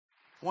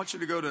I want you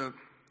to go to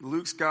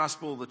Luke's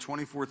Gospel, the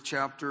 24th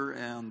chapter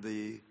and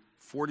the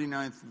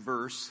 49th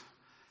verse.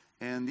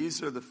 And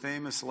these are the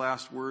famous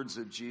last words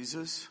of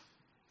Jesus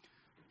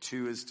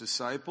to his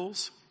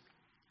disciples.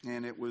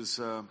 And it was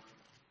a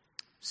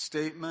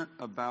statement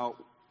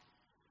about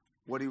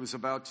what he was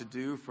about to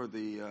do for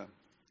the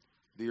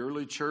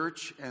early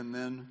church, and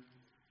then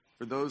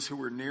for those who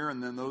were near,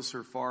 and then those who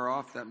are far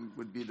off. That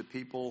would be the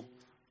people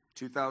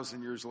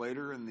 2,000 years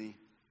later in the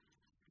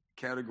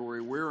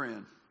category we're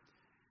in.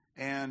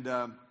 And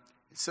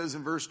it says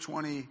in verse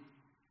 20,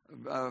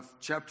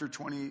 chapter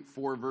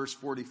 24, verse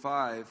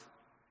 45,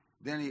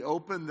 then he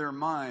opened their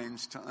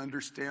minds to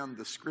understand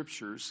the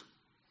scriptures.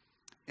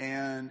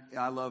 And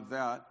I love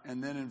that.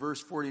 And then in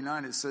verse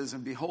 49 it says,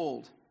 and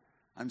behold,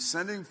 I'm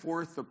sending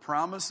forth the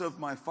promise of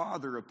my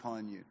Father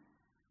upon you.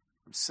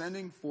 I'm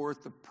sending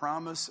forth the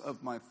promise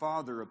of my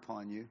Father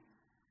upon you.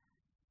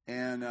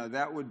 And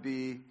that would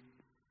be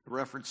a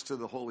reference to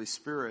the Holy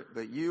Spirit.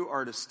 But you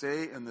are to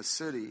stay in the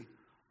city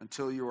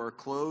until you are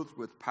clothed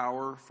with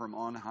power from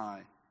on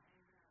high.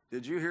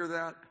 Did you hear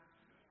that?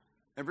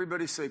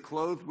 Everybody say,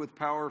 clothed with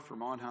power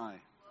from on high.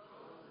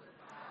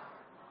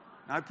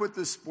 I put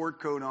this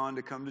sport coat on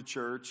to come to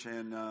church,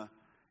 and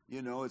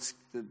it's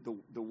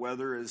the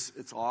weather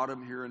it's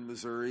autumn here in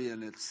Missouri,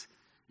 and it's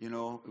it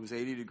was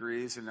 80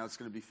 degrees, and now it's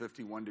going to be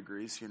 51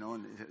 degrees,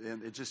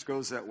 and it just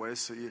goes that way.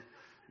 So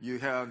you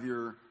have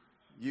your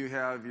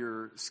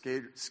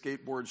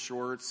skateboard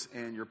shorts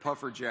and your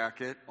puffer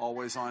jacket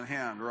always on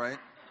hand, right?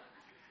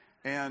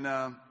 And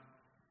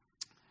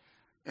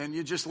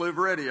you just live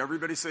ready.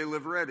 Everybody say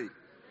live ready.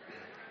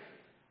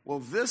 Well,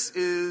 this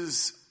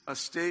is a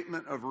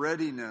statement of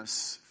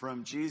readiness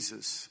from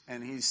Jesus,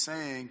 and he's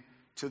saying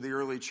to the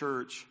early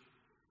church,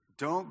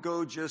 don't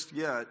go just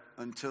yet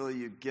until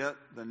you get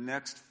the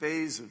next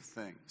phase of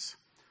things.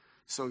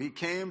 So he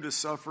came to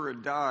suffer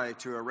and die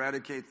to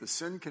eradicate the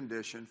sin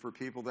condition for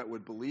people that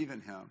would believe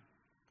in him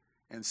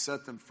and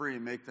set them free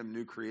and make them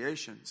new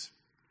creations.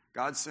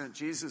 God sent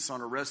Jesus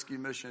on a rescue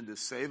mission to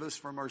save us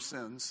from our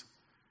sins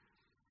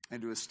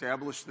and to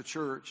establish the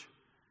church.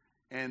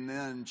 And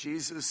then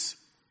Jesus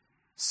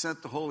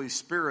sent the Holy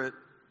Spirit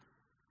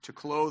to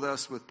clothe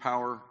us with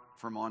power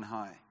from on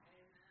high.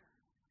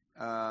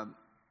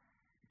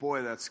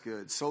 Boy, that's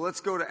good. So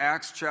let's go to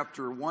Acts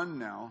chapter 1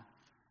 now.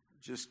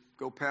 Just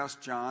go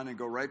past John and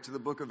go right to the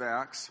book of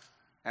Acts.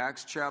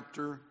 Acts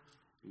chapter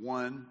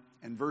 1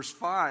 and verse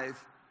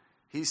 5,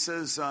 he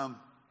says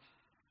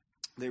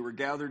they were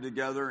gathered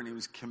together, and he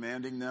was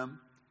commanding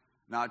them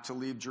not to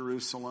leave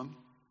Jerusalem,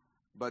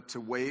 but to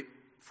wait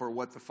for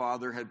what the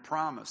Father had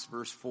promised.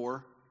 Verse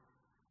 4,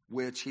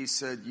 which he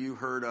said, you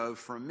heard of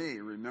from me.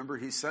 Remember,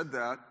 he said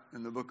that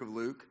in the book of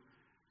Luke,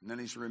 and then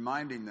he's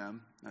reminding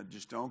them,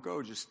 just don't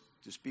go, just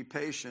be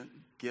patient,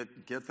 get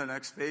the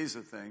next phase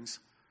of things.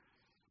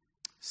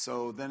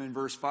 So then in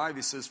verse 5,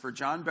 he says, for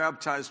John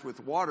baptized with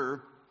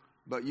water,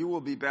 but you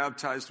will be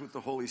baptized with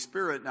the Holy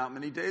Spirit not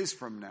many days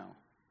from now.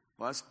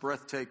 Well, that's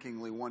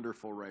breathtakingly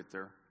wonderful right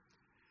there.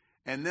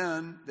 And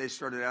then they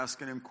started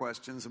asking him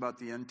questions about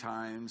the end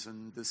times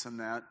and this and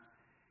that.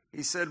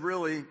 He said,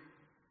 really,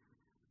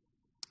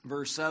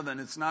 verse 7,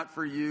 it's not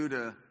for you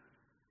to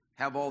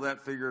have all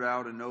that figured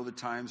out and know the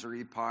times or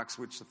epochs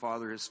which the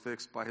Father has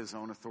fixed by his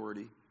own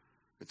authority.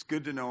 It's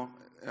good to know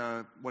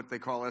what they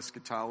call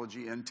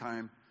eschatology, end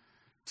time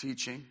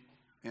teaching,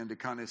 and to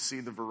kind of see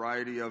the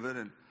variety of it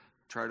and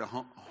try to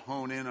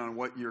hone in on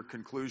what your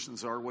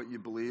conclusions are, what you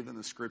believe in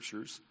the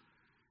scriptures.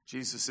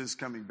 Jesus is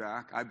coming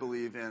back. I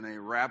believe in a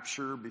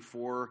rapture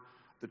before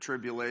the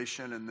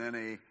tribulation and then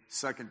a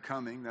second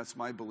coming. That's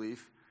my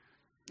belief.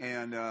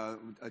 And a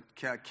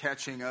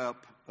catching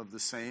up of the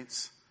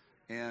saints.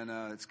 And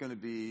it's going to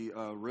be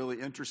really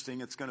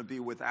interesting. It's going to be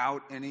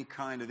without any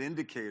kind of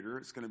indicator.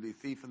 It's going to be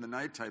thief in the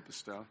night type of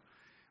stuff.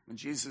 When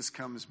Jesus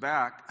comes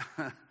back,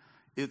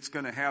 it's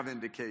going to have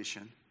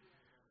indication.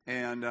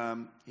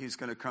 And he's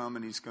going to come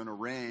and he's going to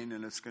reign,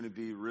 and it's going to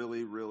be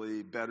really,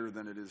 really better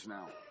than it is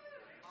now.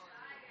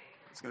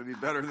 It's going to be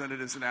better than it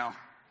is now.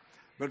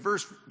 But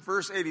verse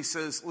 8, he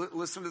says,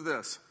 listen to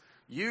this.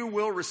 You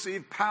will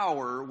receive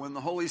power when the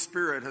Holy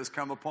Spirit has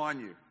come upon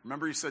you.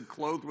 Remember, he said,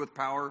 clothed with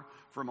power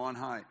from on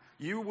high.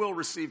 You will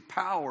receive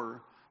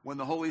power when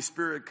the Holy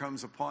Spirit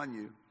comes upon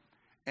you.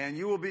 And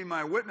you will be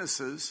my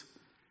witnesses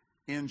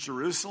in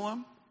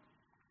Jerusalem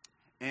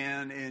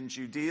and in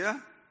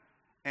Judea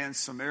and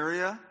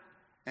Samaria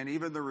and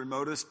even the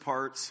remotest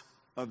parts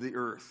of the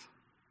earth.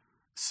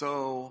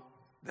 So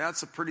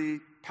that's a pretty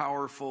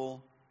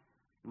powerful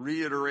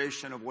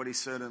reiteration of what he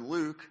said in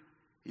Luke.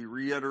 He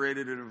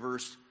reiterated it in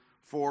verse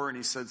 4, and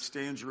he said,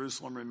 stay in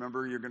Jerusalem.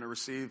 Remember, you're going to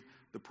receive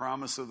the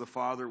promise of the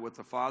Father, what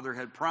the Father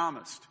had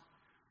promised.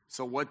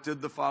 So what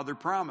did the Father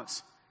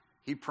promise?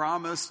 He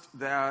promised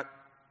that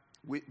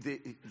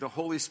the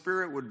Holy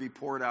Spirit would be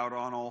poured out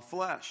on all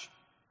flesh.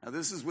 Now,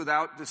 this is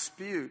without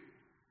dispute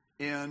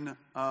in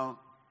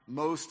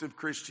most of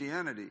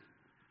Christianity,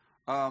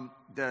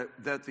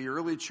 that the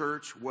early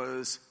church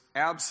was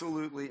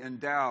absolutely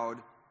endowed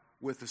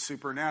with the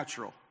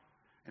supernatural.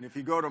 And if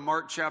you go to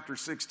Mark chapter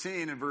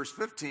 16 and verse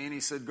 15, he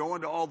said, go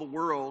into all the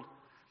world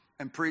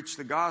and preach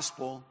the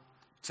gospel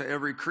to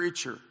every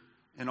creature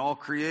in all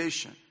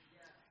creation.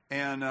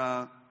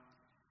 And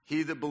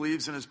he that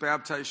believes and is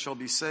baptized shall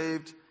be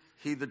saved.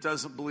 He that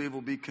doesn't believe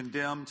will be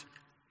condemned.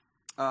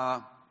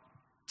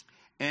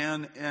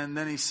 And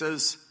then he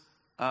says,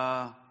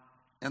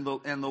 and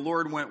the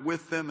Lord went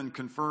with them and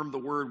confirmed the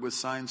word with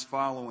signs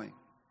following.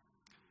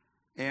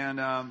 And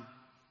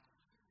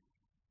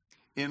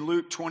in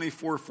Luke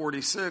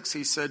 24:46,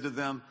 he said to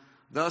them,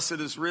 thus it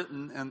is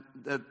written,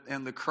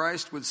 and the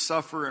Christ would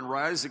suffer and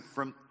rise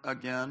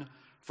again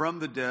from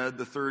the dead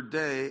the third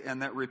day,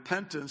 and that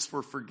repentance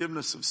for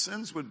forgiveness of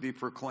sins would be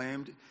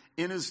proclaimed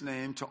in his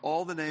name to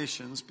all the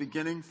nations,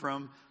 beginning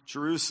from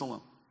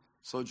Jerusalem.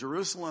 So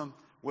Jerusalem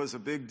was a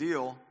big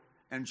deal,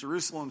 and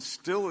Jerusalem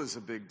still is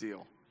a big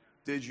deal.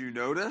 Did you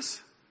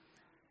notice?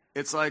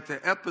 It's like the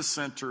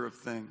epicenter of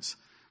things.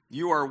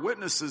 You are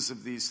witnesses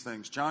of these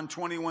things. John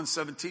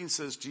 21:17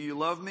 says, do you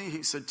love me?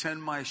 He said,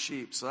 tend my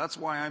sheep. So that's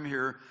why I'm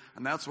here,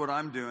 and that's what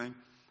I'm doing.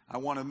 I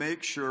want to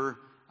make sure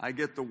I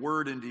get the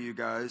word into you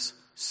guys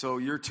so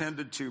you're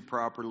tended to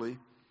properly.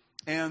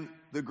 And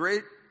the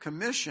Great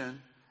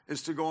Commission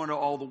is to go into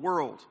all the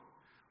world.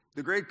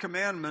 The Great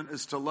Commandment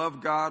is to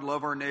love God,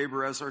 love our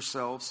neighbor as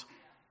ourselves.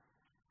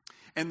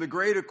 And the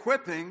Great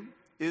Equipping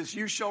is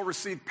you shall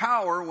receive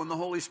power when the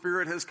Holy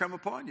Spirit has come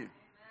upon you.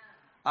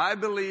 I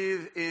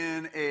believe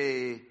in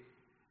an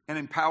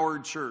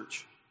empowered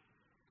church.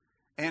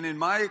 And in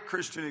my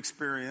Christian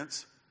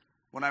experience,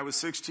 when I was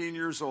 16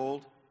 years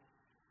old,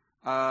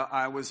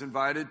 I was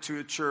invited to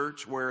a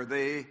church where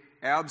they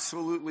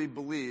absolutely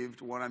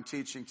believed what I'm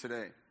teaching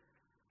today.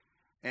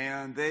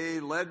 And they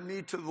led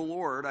me to the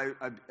Lord. I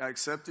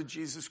accepted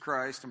Jesus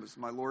Christ as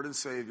my Lord and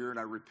Savior, and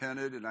I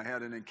repented, and I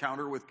had an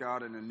encounter with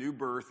God and a new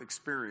birth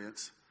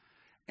experience.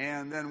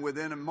 And then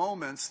within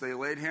moments, they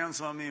laid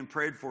hands on me and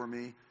prayed for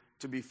me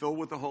to be filled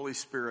with the Holy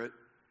Spirit,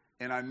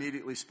 and I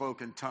immediately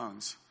spoke in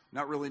tongues,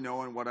 not really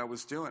knowing what I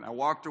was doing. I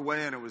walked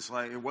away, and it was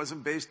like, it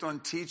wasn't based on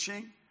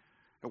teaching.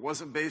 It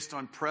wasn't based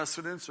on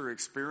precedence or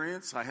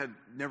experience. I had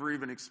never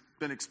even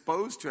been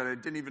exposed to it. I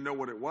didn't even know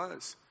what it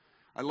was.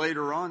 I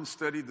later on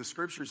studied the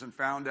scriptures and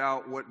found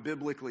out what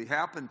biblically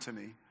happened to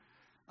me,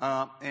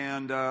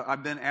 and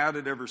I've been at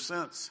it ever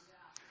since.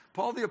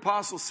 Paul the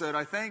Apostle said,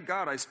 I thank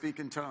God I speak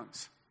in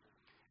tongues.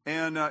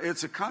 And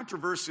it's a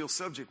controversial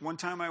subject. One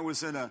time I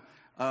was in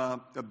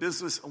a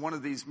business, one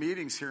of these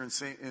meetings here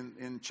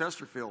in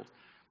Chesterfield,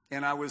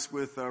 and I was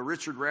with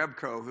Richard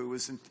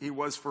Rabko, he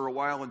was for a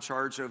while in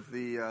charge of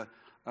the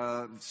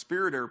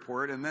Spirit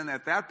Airport, and then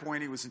at that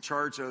point he was in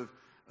charge of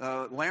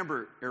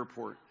Lambert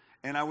Airport.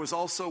 And I was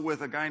also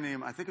with a guy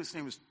named, I think his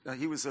name was,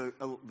 he was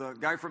the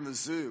guy from the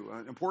zoo,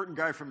 an important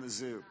guy from the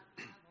zoo.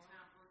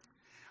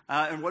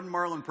 And it wasn't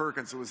Marlon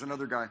Perkins, it was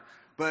another guy.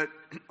 But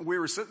we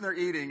were sitting there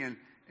eating,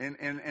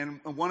 and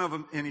one of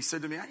them, and he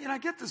said to me, I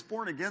get this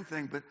born again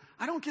thing, but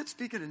I don't get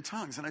speaking in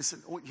tongues. And I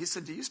said, he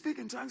said, do you speak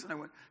in tongues? And I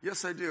went,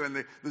 yes, I do. And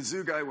the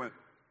zoo guy went.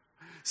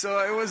 So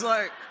it was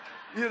like,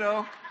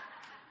 it'll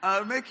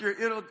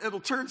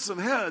turn some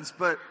heads,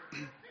 but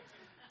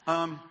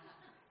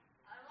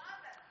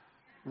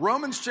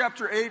Romans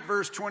chapter 8,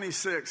 verse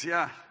 26,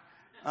 yeah.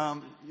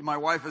 My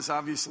wife is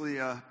obviously,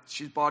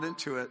 she's bought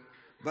into it.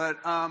 But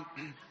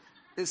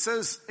it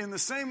says, in the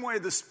same way,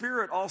 the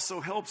Spirit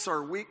also helps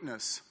our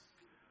weakness.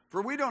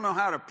 For we don't know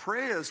how to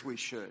pray as we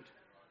should.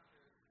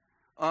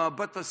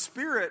 But the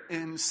Spirit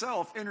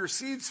himself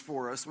intercedes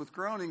for us with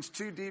groanings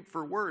too deep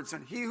for words.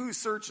 And he who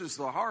searches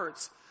the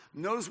hearts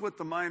knows what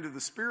the mind of the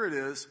Spirit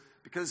is,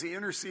 because he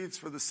intercedes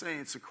for the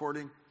saints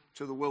according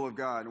to the will of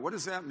God. What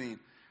does that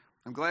mean?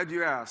 I'm glad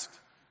you asked.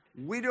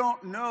 We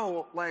don't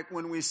know, like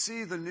when we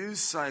see the news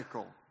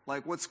cycle,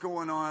 like what's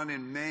going on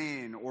in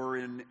Maine or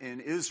in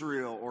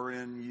Israel or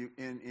in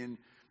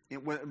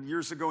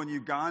years ago in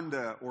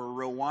Uganda or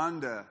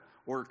Rwanda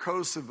or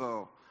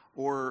Kosovo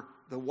or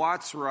the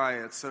Watts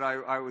riots that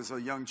I was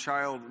a young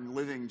child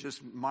living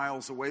just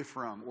miles away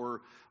from,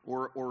 or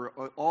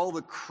all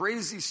the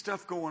crazy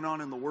stuff going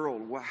on in the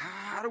world. Well,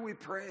 how do we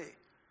pray?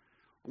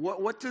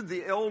 What did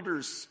the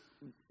elders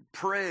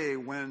pray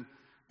when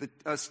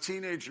us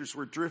teenagers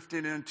were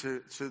drifting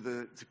into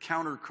the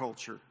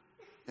counterculture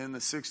in the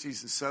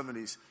 60s and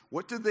 70s?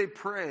 What did they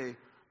pray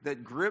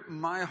that gripped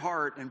my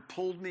heart and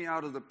pulled me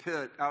out of the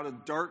pit, out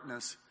of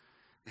darkness,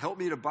 helped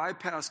me to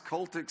bypass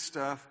cultic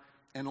stuff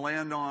and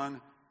land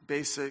on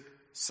basic,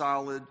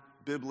 solid,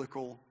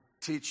 biblical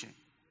teaching?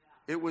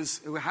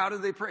 How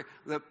did they pray?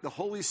 The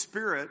Holy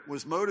Spirit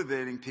was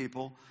motivating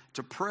people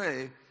to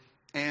pray,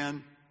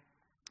 and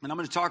I'm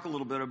going to talk a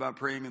little bit about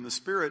praying in the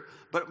Spirit,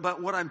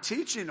 but what I'm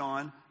teaching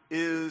on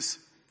is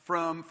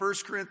from 1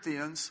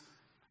 Corinthians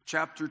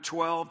chapter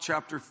 12,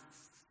 chapter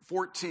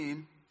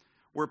 14,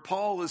 where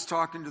Paul is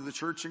talking to the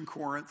church in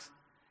Corinth,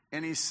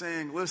 and he's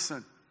saying,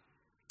 listen,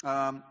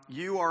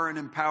 you are an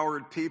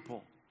empowered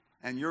people,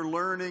 and you're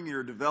learning,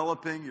 you're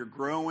developing, you're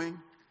growing,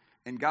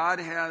 and God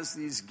has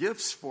these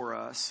gifts for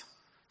us.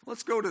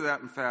 Let's go to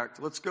that, in fact.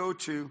 Let's go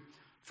to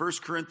 1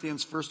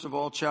 Corinthians, first of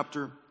all,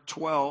 chapter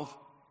 12.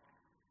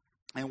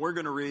 And we're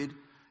going to read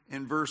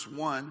in verse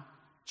 1,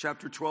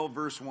 chapter 12,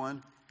 verse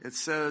 1. It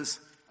says,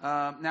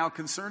 now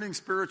concerning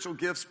spiritual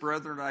gifts,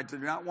 brethren, I do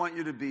not want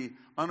you to be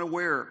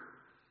unaware.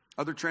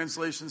 Other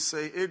translations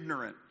say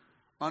ignorant,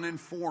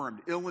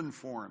 uninformed,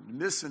 ill-informed,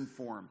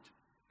 misinformed.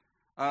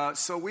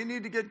 So we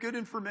need to get good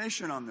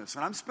information on this.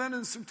 And I'm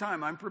spending some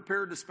time. I'm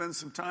prepared to spend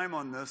some time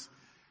on this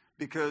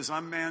because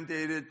I'm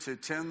mandated to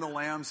tend the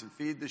lambs and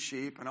feed the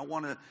sheep. And I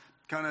want to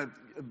kind of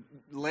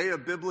lay a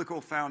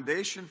biblical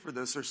foundation for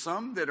this. There's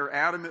some that are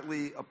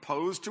adamantly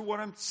opposed to what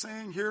I'm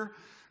saying here.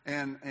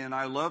 And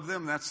I love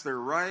them. That's their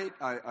right.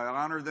 I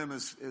honor them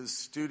as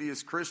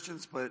studious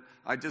Christians, but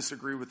I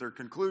disagree with their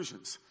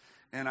conclusions.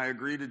 And I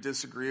agree to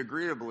disagree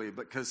agreeably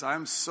because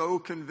I'm so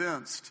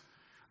convinced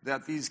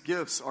that these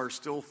gifts are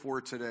still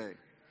for today.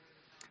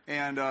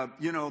 And,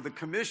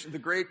 the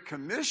Great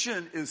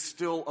Commission is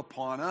still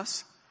upon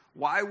us.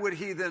 Why would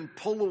he then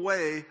pull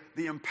away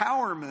the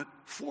empowerment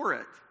for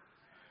it?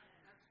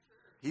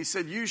 He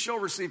said, you shall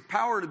receive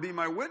power to be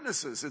my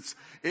witnesses.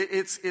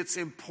 It's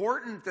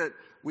important that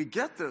we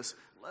get this.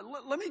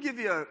 Let me give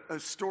you a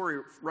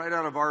story right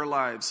out of our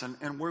lives.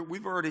 And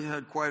we've already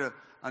had quite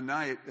a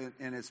night,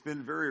 and it's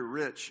been very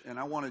rich. And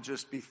I want to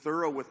just be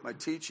thorough with my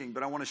teaching,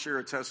 but I want to share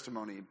a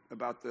testimony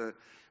about the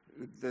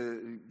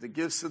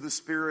gifts of the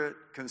Spirit,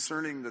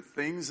 concerning the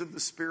things of the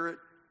Spirit.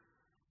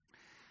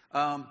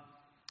 On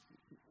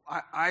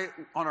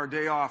our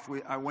day off,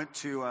 I went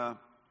to...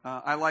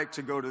 I like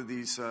to go to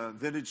these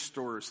vintage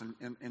stores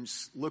and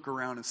look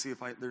around and see if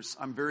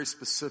I'm very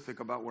specific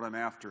about what I'm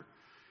after.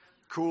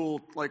 Cool,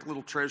 like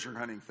little treasure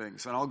hunting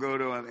things. And I'll go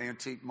to an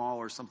antique mall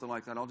or something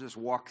like that. I'll just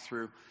walk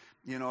through.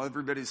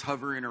 Everybody's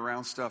hovering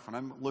around stuff, and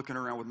I'm looking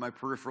around with my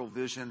peripheral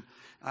vision.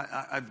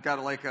 I've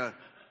got like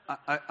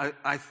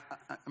I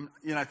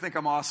think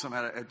I'm awesome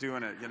at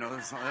doing it.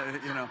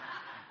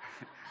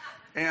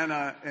 And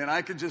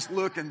I could just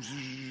look and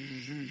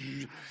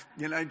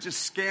I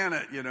just scan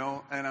it,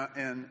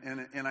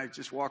 and I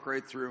just walk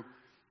right through,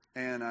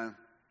 and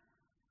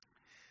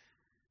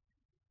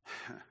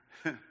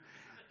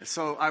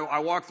so I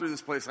walked through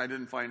this place. I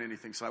didn't find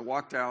anything, so I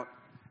walked out,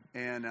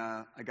 and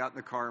I got in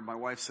the car. And my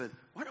wife said,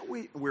 "Why don't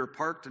we?" We were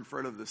parked in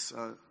front of this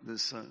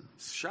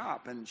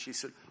shop, and she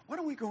said, "Why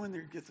don't we go in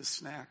there and get the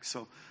snack?"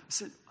 So I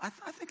said, I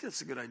think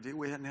that's a good idea.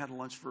 We hadn't had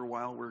lunch for a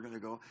while. We're going to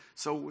go.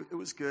 So it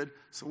was good.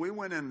 So we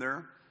went in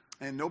there,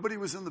 and nobody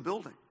was in the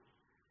building.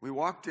 We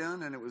walked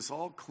in, and it was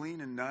all clean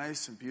and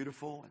nice and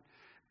beautiful.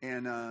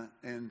 And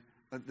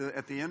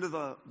at the end of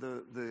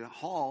the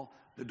hall,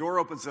 the door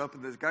opens up,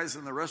 and the guy's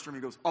in the restroom.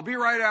 He goes, "I'll be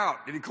right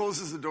out." And he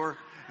closes the door,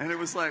 and it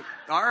was like,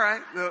 all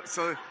right.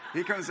 So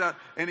he comes out,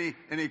 and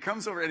he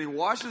comes over, and he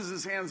washes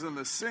his hands in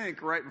the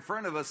sink right in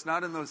front of us,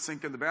 not in the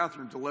sink in the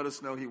bathroom, to let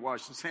us know he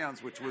washed his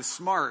hands, which was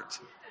smart.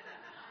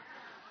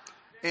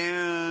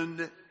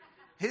 And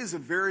he's a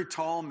very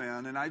tall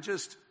man, and I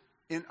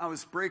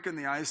was breaking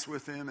the ice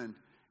with him,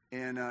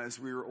 and as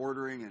we were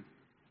ordering, and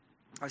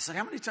I said,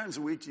 "How many times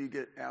a week do you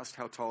get asked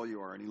how tall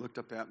you are?" And he looked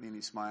up at me and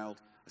he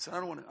smiled. I said, I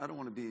don't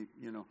want to be,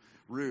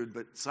 rude,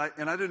 but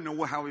and I didn't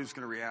know how he was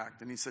going to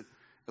react. And he said,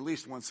 "At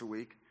least once a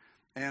week."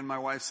 And my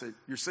wife said,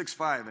 "You're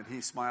 6'5", and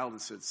he smiled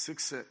and said,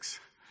 6'6".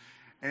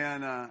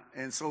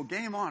 And so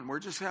game on. We're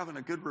just having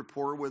a good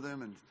rapport with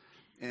him,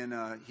 and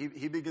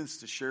he begins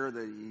to share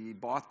that he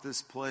bought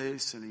this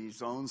place and he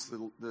owns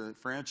the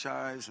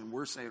franchise, and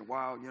we're saying,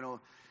 "Wow,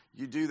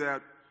 you do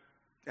that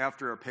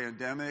after a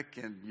pandemic,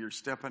 and you're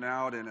stepping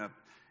out in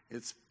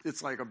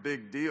it's like a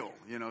big deal,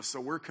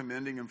 So we're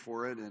commending him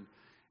for it,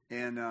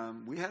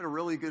 and we had a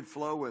really good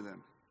flow with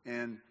him,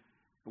 and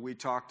we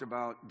talked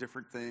about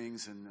different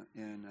things,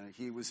 and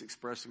he was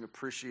expressing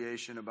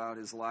appreciation about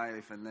his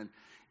life, and then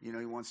he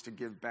wants to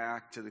give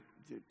back to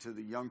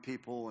the young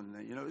people, and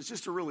it's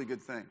just a really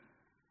good thing.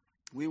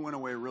 We went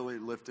away really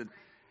lifted,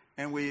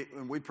 and we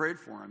prayed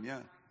for him,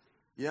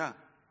 yeah,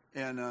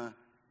 and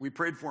we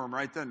prayed for him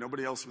right then.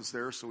 Nobody else was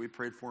there, so we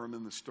prayed for him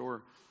in the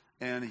store,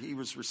 and he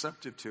was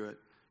receptive to it.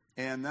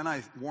 And then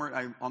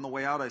on the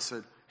way out, I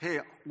said, "Hey,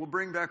 we'll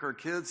bring back our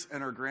kids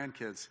and our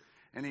grandkids."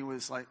 And he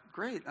was like,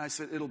 "Great." I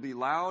said, "It'll be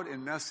loud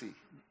and messy,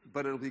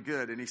 but it'll be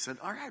good." And he said,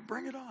 "All right,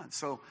 bring it on."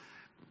 So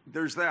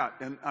there's that.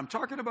 And I'm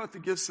talking about the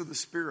gifts of the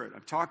Spirit.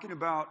 I'm talking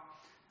about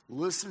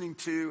listening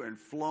to and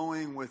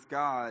flowing with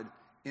God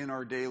in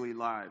our daily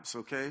lives,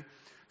 okay?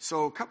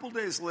 So a couple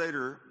days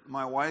later,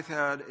 my wife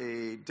had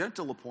a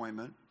dental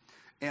appointment,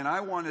 and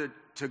I wanted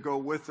to go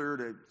with her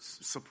to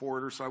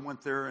support her. So I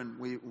went there, and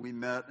we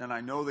met. And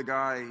I know the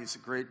guy. He's a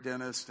great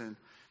dentist, and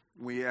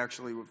we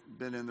actually have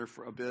been in there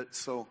for a bit.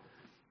 So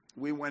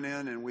we went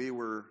in, and we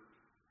were,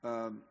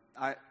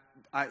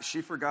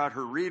 she forgot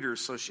her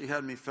readers, so she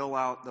had me fill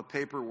out the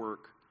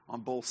paperwork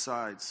on both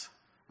sides.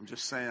 I'm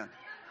just saying.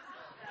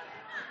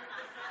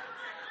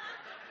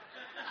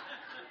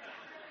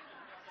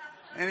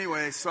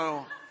 Anyway,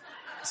 so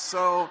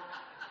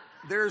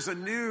there's a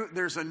new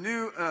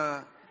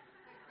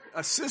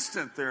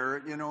assistant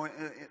there,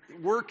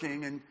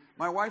 working, and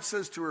my wife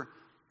says to her,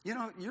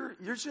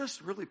 "You're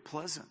just really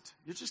pleasant.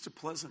 You're just a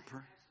pleasant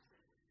person.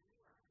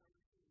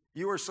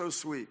 You are so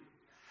sweet."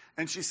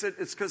 And she said,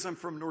 it's because I'm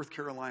from North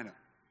Carolina.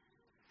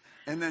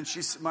 And then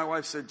my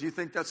wife said, do you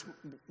think that's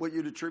what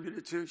you'd attribute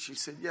it to? She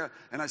said, yeah.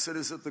 And I said,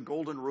 is it the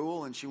golden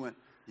rule? And she went,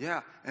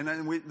 yeah. And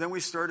then we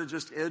started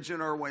just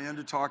edging our way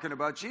into talking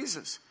about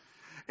Jesus.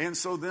 And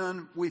so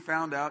then we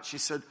found out, she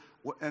said,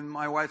 and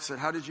my wife said,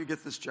 how did you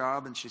get this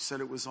job? And she said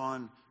it was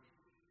on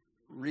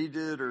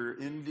Reddit or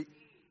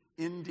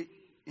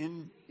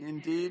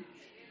Indeed,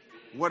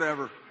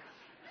 whatever.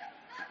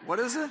 What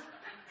is it?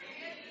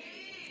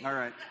 All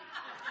right.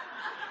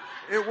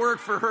 It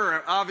worked for her.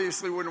 It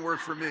obviously wouldn't work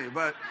for me.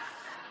 But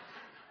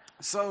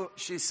so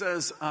she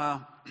says,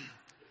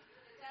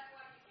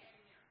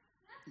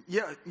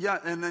 yeah.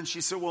 And then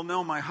she said, well,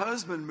 no, my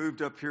husband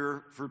moved up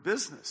here for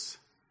business.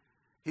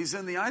 He's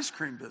in the ice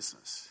cream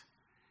business.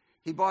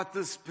 He bought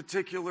this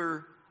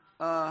particular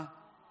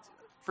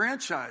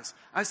franchise.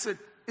 I said,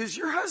 is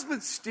your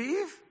husband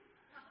Steve?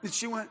 And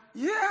she went,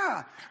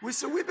 yeah. We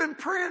said, we've been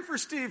praying for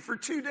Steve for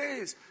 2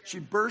 days. She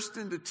burst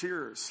into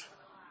tears.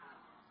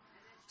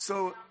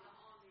 So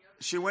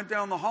she went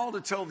down the hall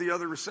to tell the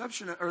other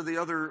receptionist or the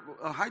other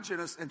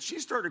hygienist, and she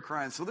started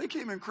crying. So they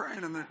came in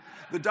crying, and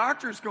the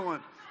doctor's going,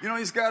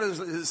 he's got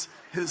his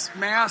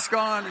mask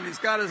on, and he's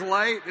got his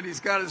light, and he's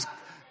got his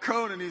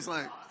coat, and he's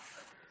like,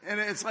 and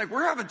it's like,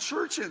 we're having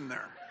church in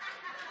there.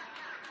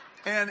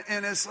 And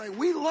it's like,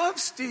 we love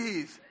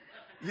Steve,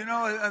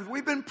 and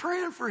we've been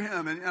praying for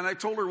him. And I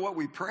told her what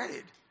we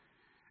prayed.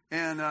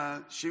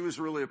 And she was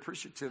really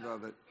appreciative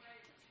of it.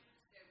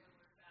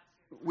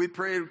 We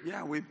prayed,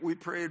 we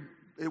prayed.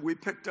 We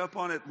picked up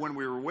on it when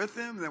we were with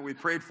him. Then we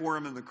prayed for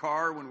him in the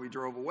car when we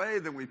drove away.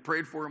 Then we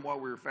prayed for him while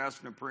we were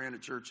fasting and praying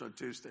at church on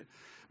Tuesday.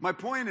 My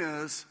point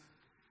is,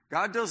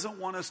 God doesn't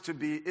want us to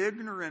be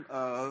ignorant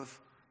of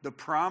the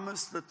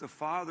promise that the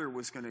Father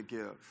was going to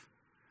give.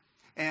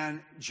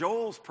 And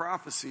Joel's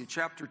prophecy,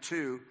 chapter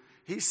 2,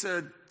 he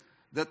said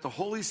that the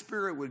Holy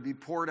Spirit would be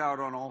poured out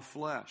on all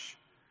flesh.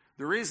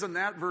 The reason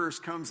that verse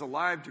comes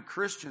alive to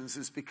Christians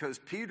is because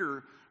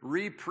Peter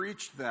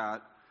re-preached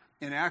that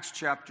in Acts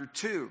chapter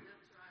 2.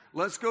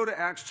 Let's go to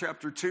Acts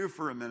chapter 2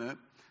 for a minute,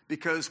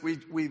 because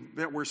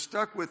we're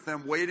stuck with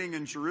them waiting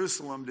in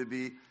Jerusalem to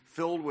be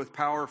filled with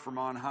power from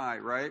on high,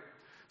 right?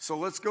 So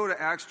let's go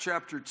to Acts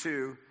chapter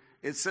 2.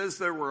 It says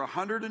there were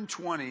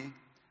 120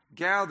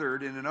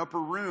 gathered in an upper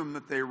room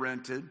that they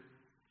rented.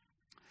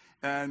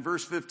 And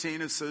verse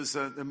 15, it says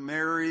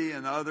Mary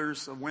and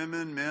others,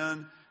 women,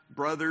 men,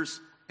 brothers,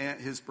 and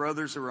his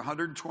brothers, there were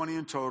 120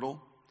 in total,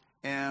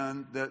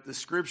 and that the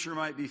scripture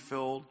might be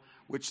filled,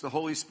 which the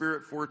Holy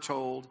Spirit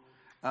foretold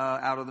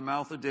out of the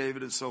mouth of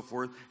David and so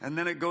forth. And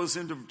then it goes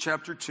into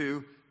chapter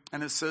 2,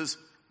 and it says,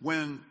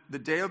 when the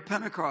day of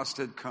Pentecost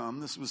had come,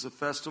 this was a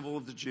festival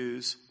of the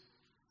Jews,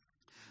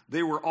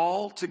 they were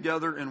all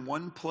together in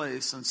one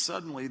place, and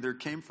suddenly there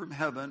came from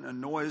heaven a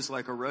noise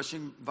like a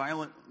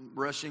violent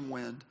rushing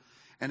wind,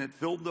 and it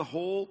filled the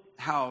whole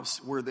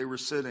house where they were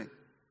sitting.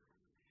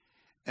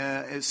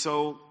 And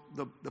so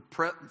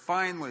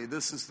finally,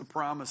 this is the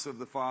promise of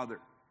the Father.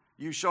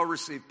 You shall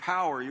receive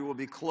power. You will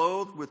be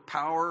clothed with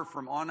power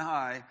from on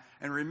high.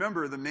 And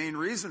remember, the main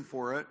reason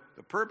for it,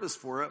 the purpose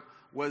for it,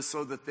 was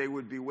so that they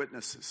would be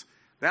witnesses.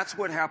 That's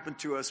what happened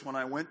to us when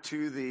I went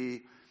to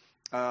the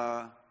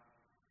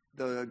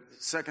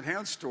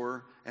secondhand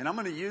store, and I'm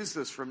going to use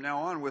this from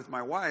now on with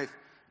my wife.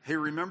 Hey,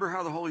 remember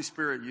how the Holy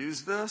Spirit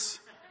used this,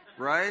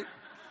 right?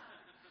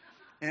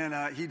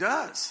 And he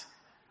does.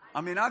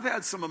 I've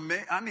had some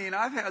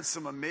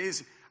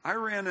amazing. I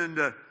ran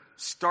into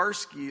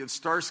Starsky of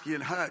Starsky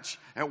and Hutch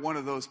at one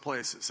of those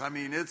places.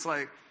 It's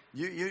like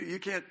you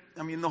can't.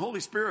 The Holy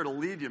Spirit will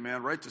lead you,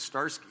 man, right to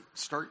Starsky.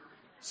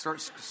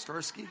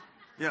 Starsky?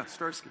 Yeah,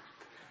 Starsky.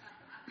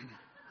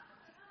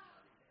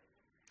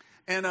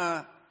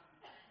 And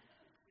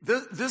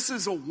this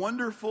is a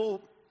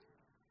wonderful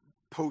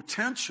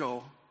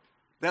potential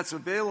that's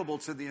available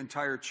to the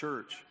entire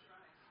church.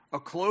 A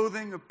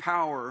clothing of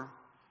power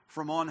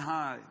from on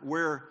high,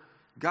 where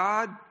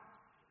God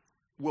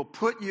will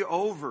put you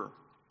over.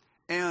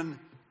 And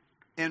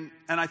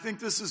I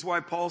think this is why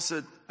Paul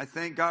said, I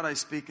thank God I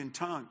speak in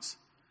tongues.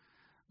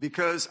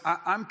 Because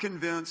I'm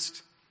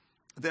convinced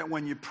that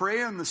when you pray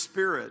in the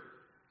Spirit,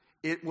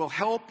 it will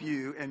help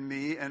you and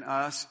me and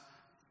us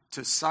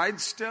to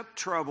sidestep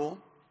trouble,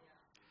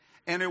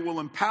 and it will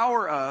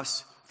empower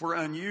us for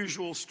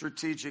unusual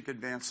strategic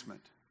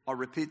advancement. I'll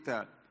repeat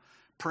that.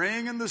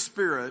 Praying in the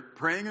Spirit,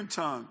 praying in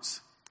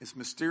tongues, is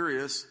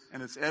mysterious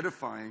and it's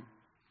edifying,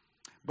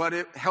 but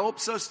it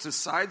helps us to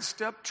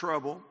sidestep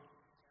trouble.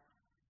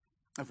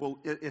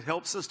 It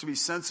helps us to be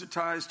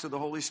sensitized to the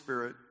Holy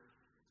Spirit,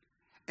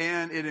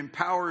 and it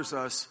empowers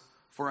us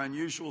for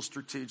unusual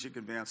strategic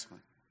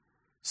advancement.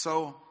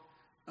 So,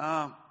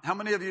 how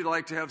many of you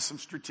like to have some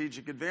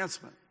strategic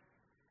advancement?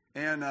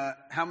 And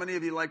how many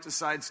of you like to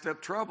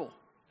sidestep trouble?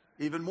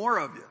 Even more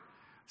of you.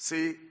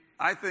 See,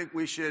 I think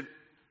we should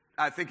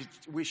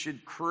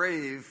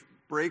crave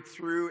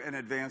breakthrough and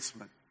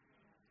advancement.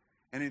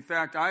 And in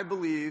fact, I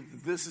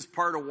believe this is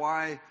part of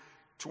why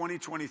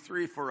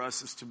 2023 for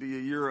us is to be a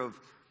year of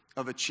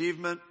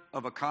achievement,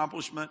 of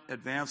accomplishment,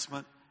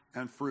 advancement,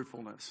 and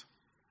fruitfulness.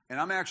 And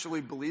I'm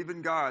actually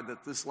believing God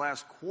that this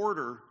last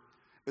quarter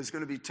is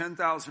going to be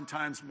 10,000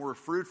 times more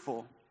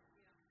fruitful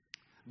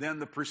than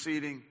the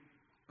preceding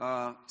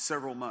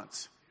several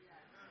months.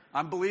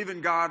 I'm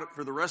believing God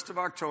for the rest of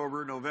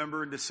October,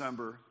 November, and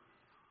December,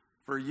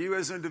 for you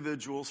as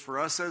individuals, for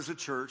us as a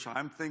church.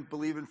 I'm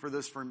believing for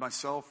this for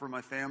myself, for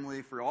my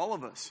family, for all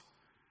of us.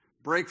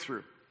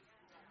 Breakthrough.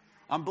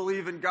 I'm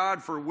believing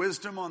God for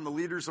wisdom on the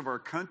leaders of our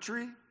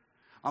country.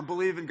 I'm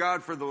believing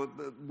God for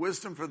the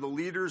wisdom for the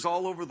leaders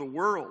all over the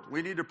world.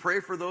 We need to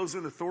pray for those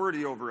in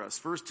authority over us.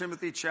 1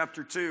 Timothy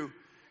chapter 2.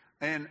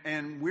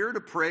 And we're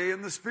to pray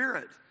in the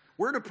Spirit.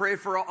 We're to pray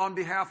on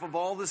behalf of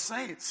all the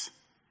saints.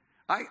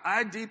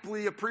 I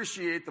deeply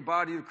appreciate the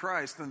body of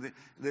Christ and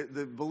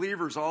the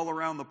believers all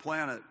around the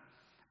planet.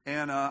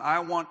 And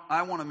I want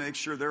to make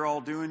sure they're all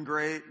doing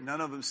great.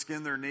 None of them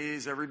skin their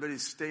knees.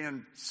 Everybody's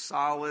staying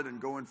solid and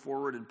going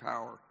forward in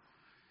power.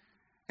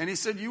 And he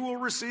said, you will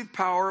receive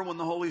power when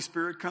the Holy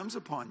Spirit comes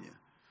upon you.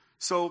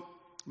 So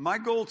my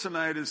goal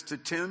tonight is to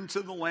tend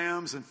to the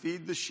lambs and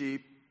feed the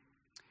sheep.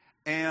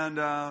 And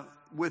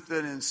with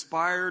an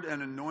inspired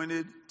and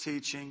anointed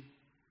teaching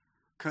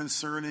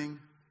concerning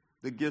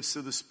the gifts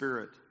of the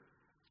Spirit.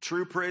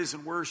 True praise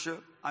and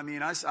worship. I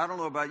mean, I don't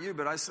know about you,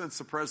 but I sense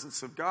the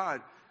presence of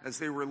God as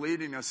they were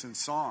leading us in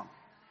song.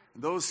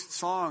 Those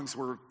songs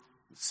were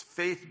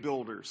faith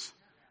builders.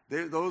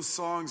 Those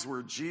songs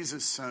were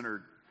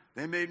Jesus-centered.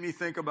 They made me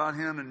think about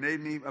Him and made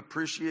me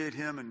appreciate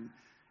Him.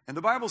 And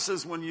the Bible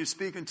says when you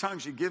speak in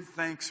tongues, you give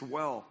thanks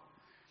well.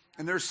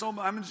 And there's so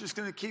much. I'm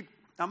going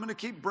to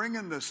keep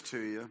bringing this to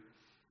you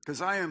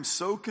because I am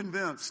so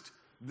convinced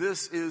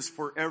this is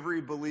for every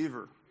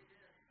believer.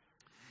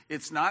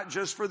 It's not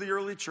just for the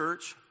early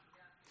church.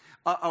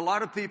 A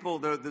lot of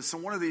people, so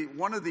one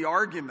of the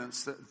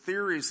arguments, the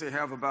theories they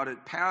have about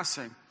it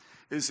passing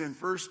is in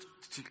 1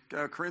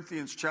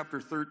 Corinthians chapter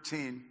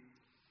 13.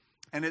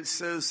 And it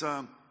says,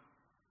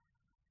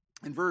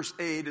 in verse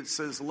 8, it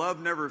says,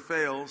 love never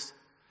fails,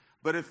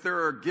 but if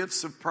there are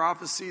gifts of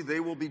prophecy, they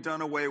will be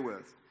done away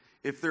with.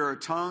 If there are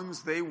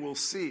tongues, they will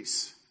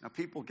cease. Now,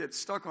 people get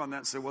stuck on that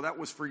and say, well, that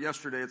was for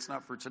yesterday, it's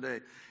not for today.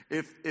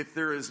 If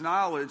there is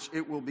knowledge,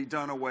 it will be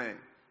done away.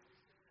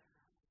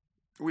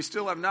 We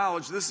still have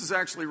knowledge. This is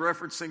actually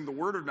referencing the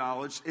word of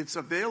knowledge. It's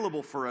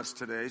available for us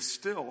today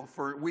still.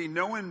 For we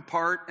know in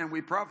part and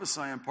we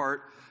prophesy in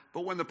part,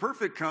 but when the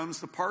perfect comes,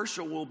 the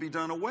partial will be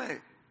done away.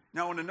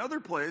 Now, in another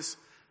place,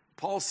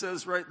 Paul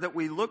says, right, that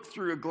we look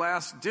through a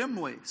glass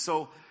dimly.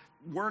 So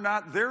we're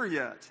not there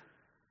yet.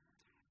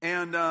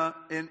 And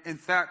in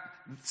fact,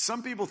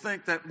 some people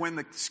think that when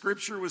the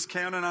scripture was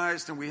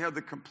canonized and we had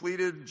the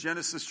completed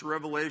Genesis to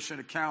Revelation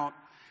account,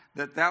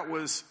 that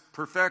was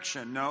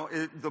perfection. No,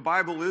 the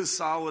Bible is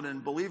solid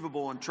and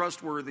believable and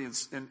trustworthy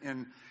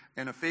and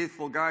a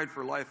faithful guide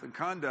for life and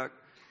conduct.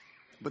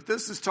 But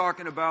this is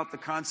talking about the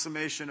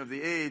consummation of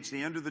the age,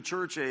 the end of the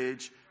church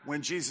age,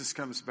 when Jesus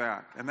comes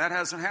back. And that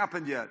hasn't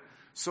happened yet.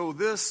 So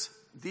these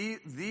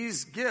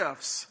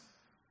gifts,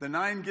 the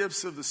 9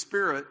 gifts of the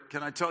Spirit,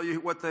 can I tell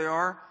you what they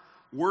are?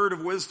 Word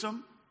of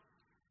wisdom,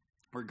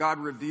 where God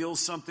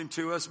reveals something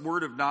to us.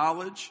 Word of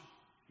knowledge,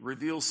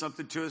 reveals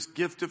something to us.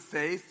 Gift of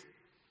faith,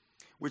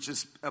 which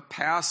is a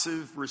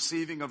passive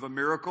receiving of a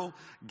miracle.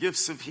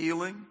 Gifts of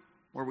healing,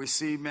 where we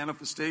see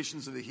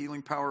manifestations of the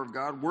healing power of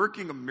God.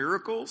 Working of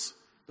miracles,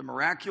 the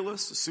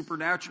miraculous, the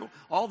supernatural.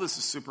 All this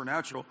is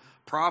supernatural.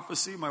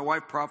 Prophecy, my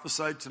wife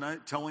prophesied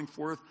tonight, telling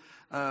forth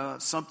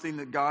something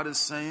that God is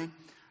saying.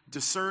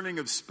 Discerning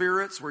of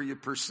spirits, where you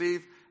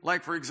perceive.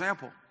 Like, for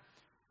example,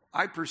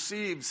 I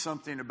perceived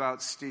something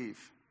about Steve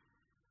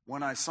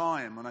when I saw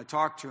him, when I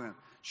talked to him.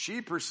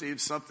 She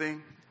perceived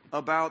something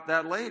about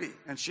that lady,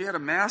 and she had a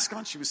mask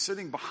on. She was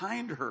sitting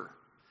behind her.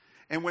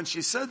 And when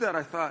she said that,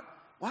 I thought,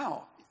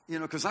 wow,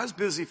 because I was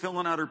busy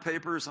filling out her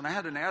papers, and I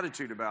had an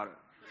attitude about it.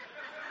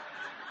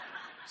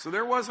 So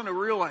there wasn't a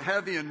real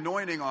heavy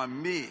anointing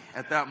on me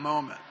at that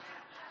moment,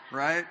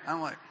 right? I'm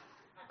like,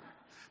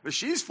 but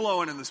she's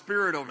flowing in the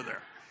Spirit over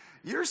there.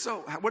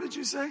 What did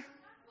you say? Well,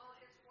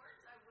 it's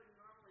words I wouldn't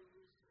normally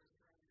use to a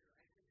stranger. I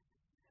think that's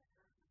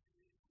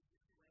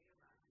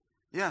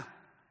something unique way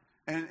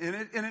about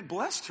you. Yeah, and it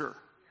blessed her.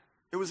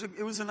 It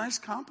was a nice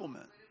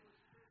compliment,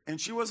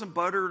 and she wasn't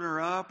buttering her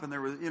up, and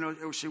there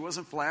was she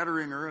wasn't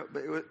flattering her,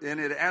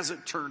 as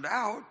it turned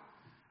out,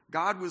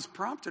 God was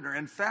prompting her.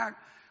 In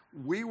fact,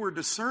 we were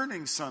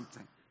discerning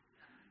something.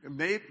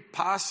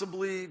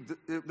 Possibly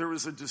there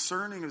was a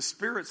discerning of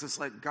spirits. It's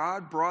like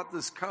God brought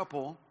this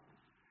couple.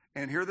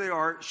 And here they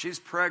are. She's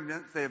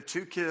pregnant. They have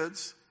 2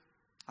 kids.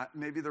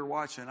 Maybe they're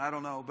watching. I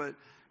don't know. But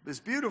it's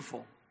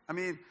beautiful. I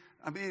mean,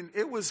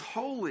 it was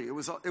holy.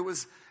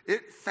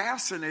 It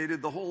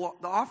fascinated the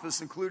office,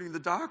 including the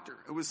doctor.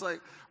 It was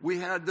like we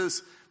had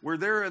this. We're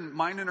there and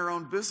minding our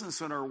own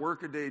business in our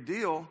workaday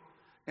deal,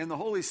 and the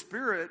Holy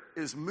Spirit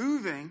is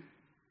moving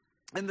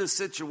in this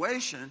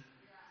situation,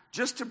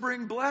 just to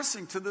bring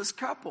blessing to this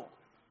couple,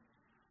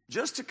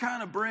 just to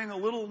kind of bring a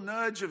little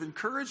nudge of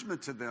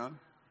encouragement to them.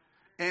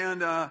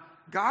 And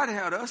God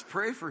had us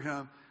pray for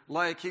him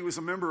like he was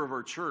a member of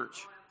our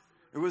church.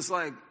 It was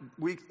like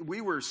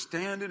we were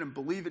standing and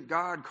believing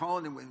God,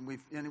 calling him,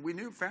 and we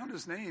found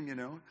his name, you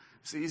know.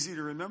 It's easy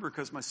to remember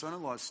because my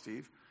son-in-law is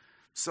Steve.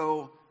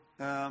 So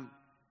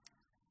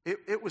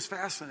it was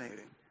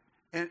fascinating.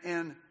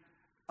 And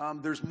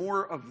there's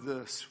more of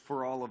this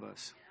for all of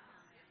us.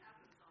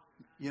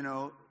 You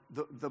know,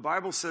 the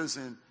Bible says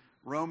in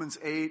Romans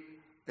 8,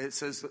 it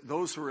says that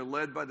those who are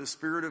led by the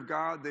Spirit of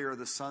God, they are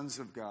the sons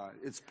of God.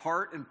 It's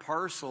part and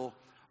parcel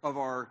of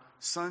our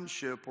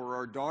sonship or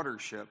our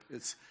daughtership.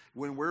 It's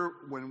when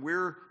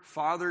we're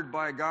fathered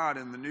by God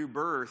in the new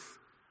birth,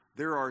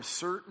 there are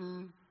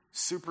certain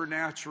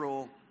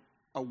supernatural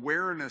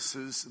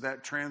awarenesses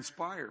that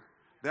transpire.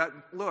 That,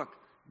 look,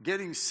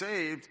 getting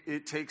saved,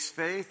 it takes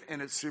faith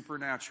and it's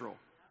supernatural.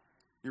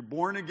 You're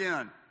born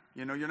again.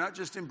 You know, you're not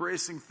just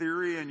embracing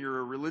theory and you're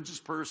a religious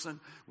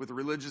person with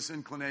religious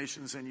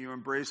inclinations and you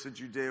embrace a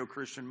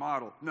Judeo-Christian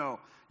model. No,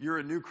 you're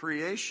a new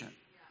creation.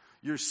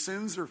 Your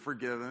sins are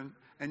forgiven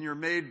and you're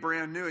made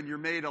brand new and you're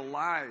made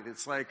alive.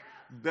 It's like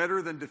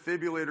better than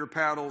defibrillator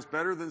paddles,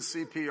 better than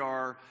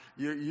CPR.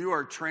 You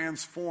are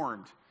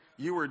transformed.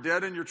 You were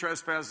dead in your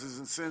trespasses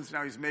and sins.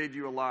 Now he's made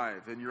you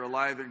alive and you're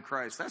alive in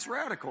Christ. That's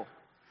radical.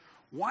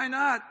 Why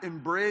not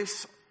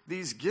embrace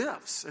these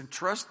gifts and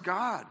trust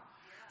God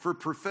for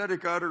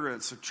prophetic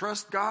utterance, and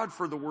trust God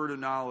for the word of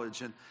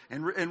knowledge,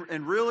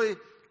 and really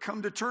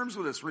come to terms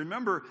with this.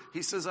 Remember,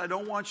 he says, I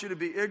don't want you to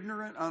be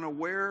ignorant,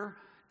 unaware,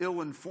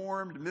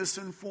 ill-informed,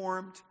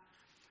 misinformed.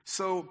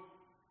 So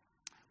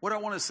what I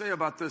want to say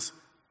about this,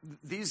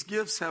 these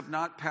gifts have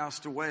not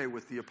passed away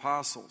with the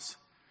apostles.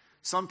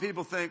 Some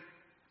people think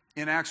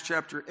in Acts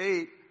chapter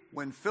 8,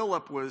 when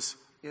Philip was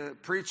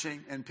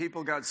preaching and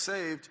people got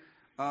saved,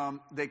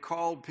 they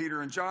called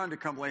Peter and John to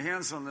come lay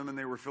hands on them, and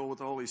they were filled with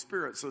the Holy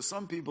Spirit. So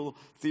some people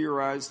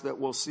theorize that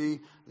we'll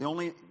see the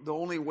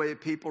only way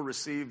people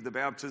received the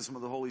baptism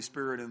of the Holy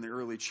Spirit in the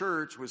early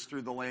church was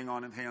through the laying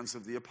on of hands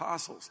of the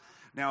apostles.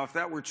 Now, if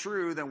that were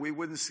true, then we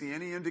wouldn't see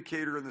any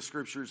indicator in the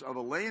Scriptures of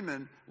a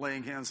layman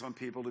laying hands on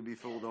people to be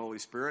filled with the Holy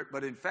Spirit.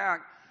 But in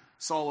fact,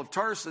 Saul of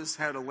Tarsus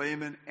had a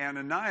layman,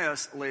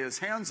 Ananias, lay his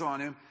hands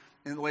on him,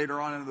 and later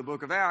on in the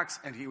book of Acts,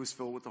 and he was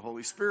filled with the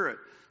Holy Spirit.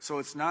 So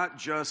it's not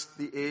just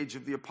the age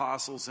of the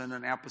apostles and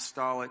an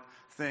apostolic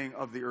thing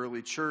of the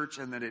early church,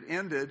 and then it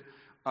ended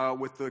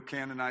with the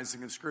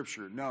canonizing of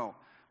Scripture. No,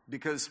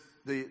 because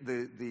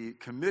the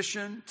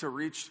commission to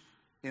reach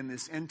in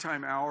this end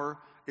time hour,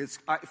 if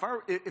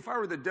I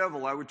were the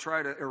devil, I would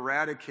try to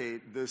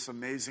eradicate this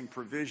amazing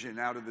provision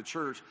out of the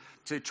church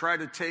to try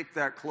to take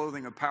that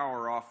clothing of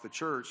power off the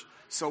church.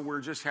 So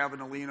we're just having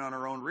to lean on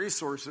our own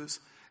resources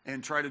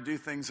and try to do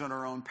things on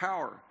our own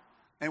power.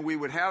 And we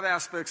would have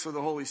aspects of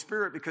the Holy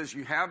Spirit because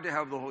you have to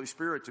have the Holy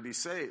Spirit to be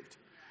saved.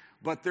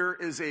 But there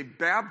is a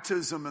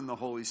baptism in the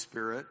Holy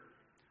Spirit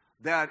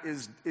that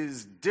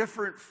is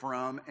different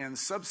from and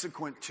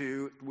subsequent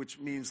to, which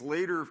means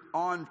later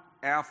on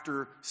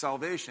after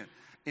salvation.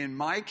 In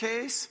my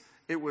case,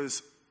 it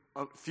was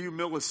a few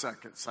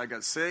milliseconds. I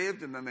got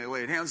saved, and then they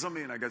laid hands on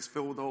me, and I got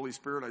filled with the Holy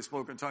Spirit. I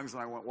spoke in tongues,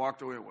 and I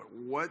walked away and went,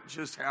 what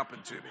just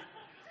happened to me?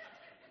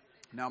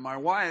 Now, my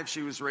wife,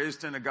 she was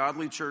raised in a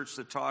godly church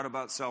that taught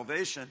about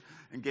salvation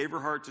and gave her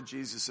heart to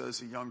Jesus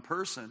as a young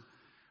person.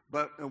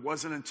 But it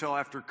wasn't until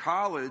after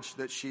college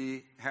that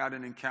she had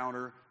an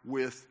encounter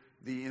with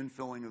the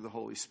infilling of the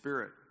Holy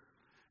Spirit.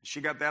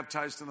 She got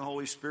baptized in the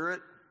Holy Spirit,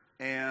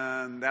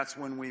 and that's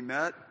when we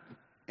met,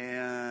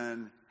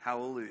 and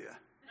hallelujah.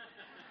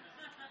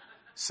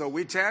 So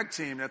we tag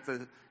teamed at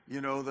the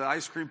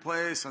ice cream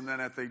place and then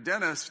at the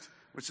dentist,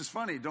 which is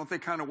funny. Don't they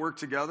kind of work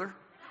together?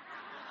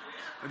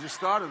 I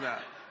just thought of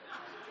that.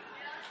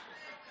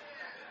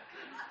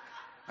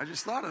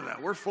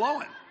 We're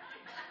flowing.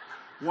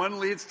 One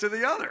leads to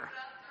the other.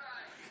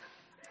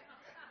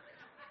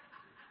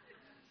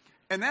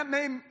 And that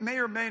may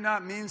or may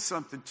not mean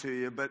something to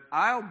you, but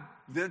I'll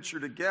venture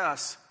to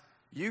guess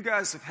you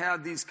guys have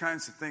had these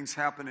kinds of things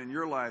happen in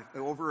your life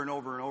over and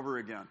over and over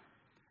again.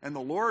 And the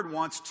Lord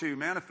wants to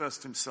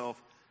manifest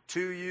himself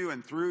to you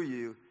and through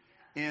you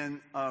in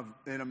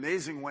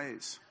amazing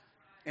ways.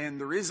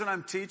 And the reason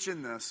I'm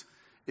teaching this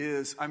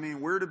is,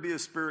 we're to be a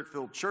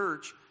Spirit-filled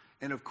church,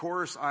 and of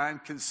course I'm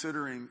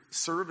considering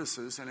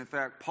services, and in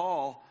fact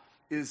Paul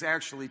is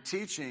actually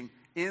teaching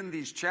in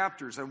these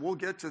chapters, and we'll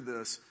get to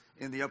this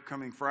in the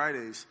upcoming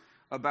Fridays,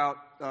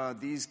 about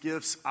these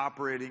gifts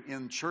operating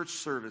in church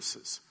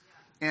services.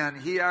 And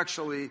he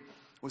actually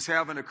was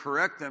having to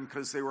correct them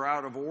because they were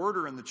out of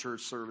order in the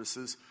church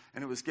services,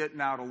 and it was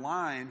getting out of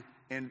line.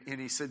 And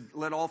he said,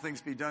 let all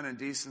things be done in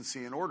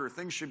decency and order.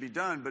 Things should be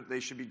done, but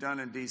they should be done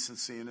in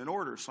decency and in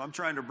order. So I'm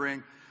trying to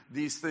bring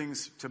these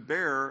things to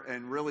bear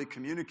and really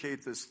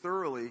communicate this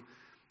thoroughly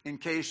in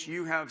case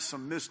you have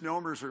some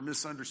misnomers or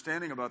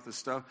misunderstanding about this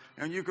stuff,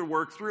 and you could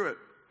work through it.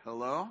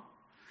 Hello?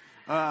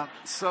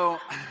 So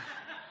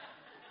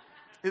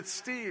it's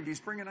Steve. He's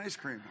bringing ice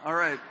cream. All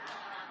right.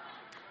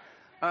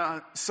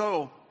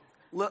 So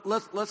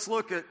let's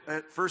look at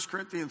 1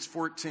 Corinthians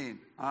 14.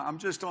 I'm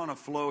just on a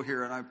flow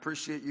here, and I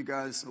appreciate you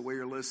guys, the way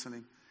you're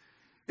listening.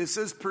 It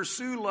says,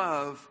 pursue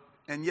love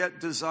and yet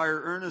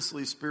desire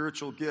earnestly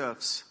spiritual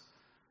gifts.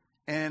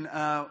 And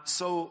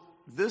so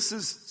this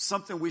is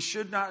something we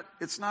should not,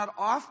 it's not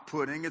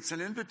off-putting, it's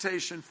an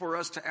invitation for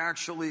us to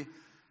actually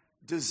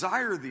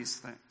desire these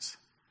things.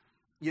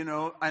 You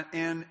know,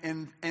 and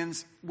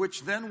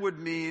which then would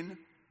mean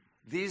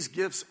these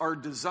gifts are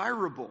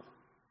desirable,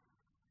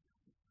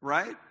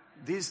 right?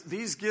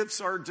 These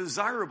gifts are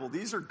desirable.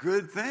 These are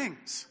good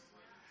things.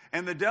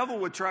 And the devil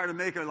would try to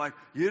make it like,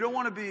 you don't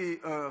want to be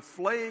a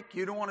flake,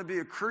 you don't want to be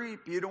a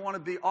creep, you don't want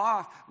to be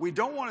off. We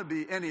don't want to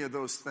be any of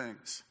those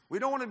things. We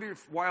don't want to be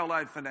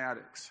wild-eyed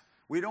fanatics.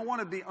 We don't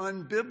want to be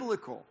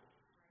unbiblical.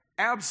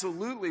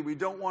 Absolutely, we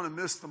don't want to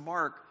miss the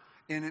mark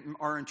in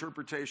our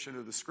interpretation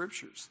of the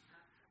Scriptures.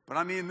 But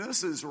I mean,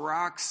 this is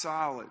rock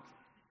solid.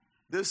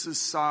 This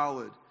is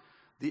solid.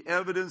 The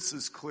evidence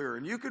is clear.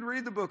 And you could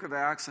read the book of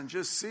Acts and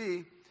just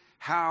see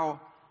how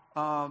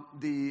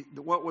the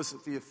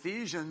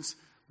Ephesians,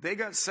 they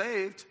got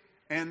saved,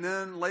 and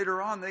then later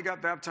on they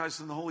got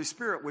baptized in the Holy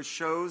Spirit, which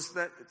shows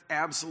that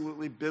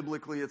absolutely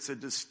biblically it's a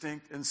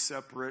distinct and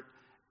separate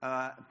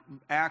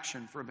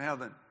action from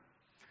heaven.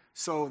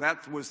 So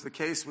that was the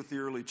case with the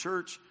early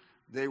church.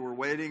 They were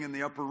waiting in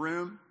the upper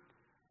room,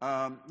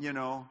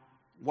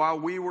 while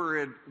we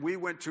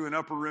went to an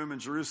upper room in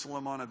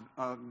Jerusalem on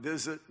a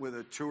visit with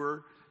a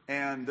tour,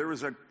 and there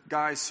was a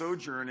guy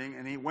sojourning,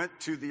 and he went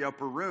to the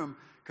upper room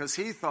because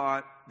he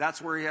thought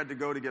that's where he had to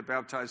go to get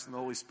baptized in the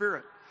Holy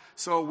Spirit.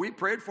 So we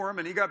prayed for him,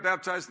 and he got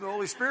baptized in the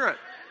Holy Spirit.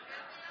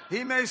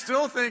 He may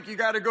still think you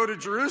got to go to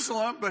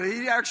Jerusalem, but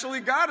he actually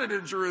got it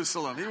in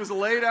Jerusalem. He was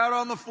laid out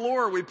on the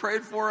floor. We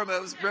prayed for him.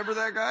 Remember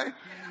that guy?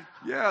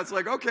 Yeah, it's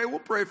like, okay, we'll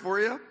pray for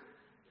you.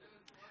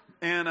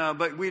 And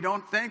but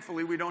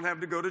thankfully, we don't have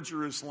to go to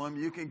Jerusalem.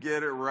 You can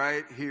get it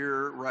right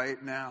here,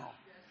 right now.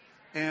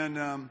 And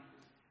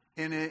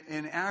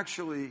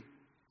actually,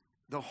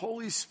 the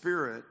Holy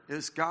Spirit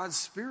is God's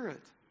Spirit.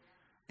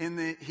 In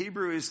the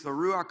Hebrew, he's the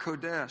Ruach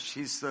Kodesh.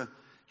 He's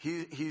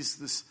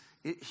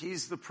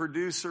the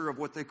producer of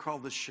what they call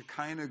the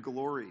Shekinah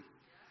glory.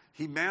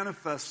 He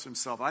manifests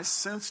himself. I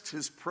sensed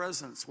his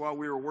presence while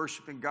we were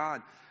worshiping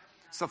God.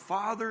 It's the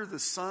Father, the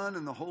Son,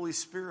 and the Holy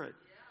Spirit.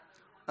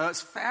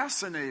 It's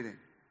fascinating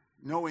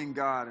knowing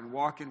God and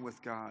walking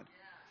with God.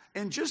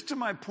 And just to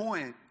my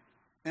point,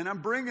 and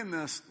I'm bringing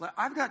this,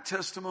 I've got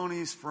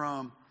testimonies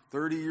from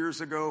 30 years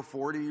ago,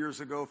 40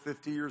 years ago,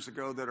 50 years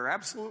ago that are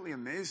absolutely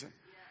amazing.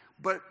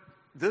 But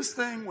this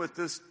thing with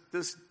this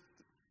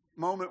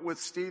moment with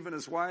Steve and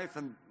his wife,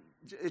 and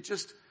it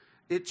just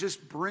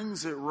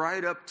brings it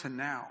right up to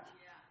now.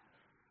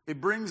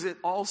 It brings it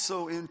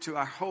also into,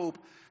 I hope,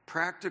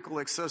 practical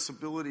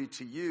accessibility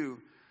to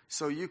you,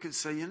 so you could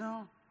say,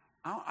 I'm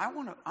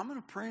going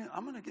to pray.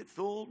 I'm going to get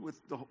filled with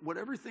what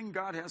everything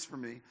God has for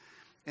me.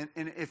 And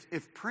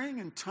if praying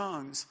in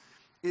tongues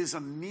is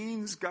a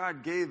means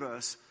God gave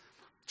us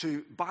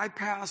to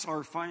bypass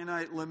our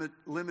finite,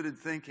 limited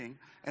thinking,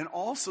 and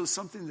also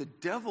something the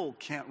devil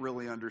can't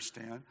really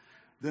understand,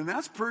 then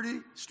that's pretty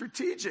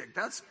strategic.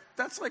 That's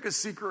like a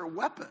secret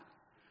weapon.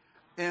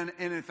 And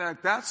in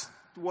fact, that's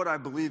what I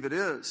believe it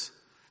is.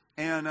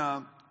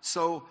 And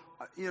so,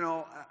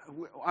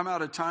 I'm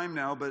out of time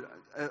now, but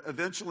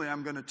eventually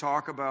I'm going to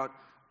talk about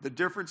the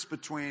difference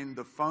between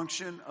the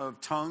function of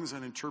tongues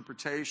and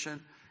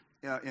interpretation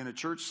in a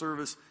church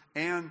service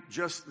and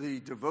just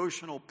the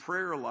devotional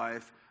prayer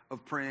life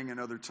of praying in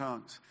other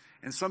tongues.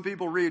 And some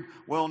people read,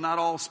 well, not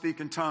all speak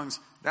in tongues.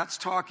 That's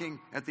talking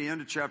at the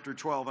end of chapter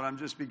 12, and I'm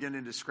just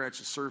beginning to scratch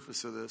the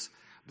surface of this.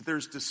 But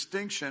there's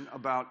distinction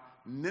about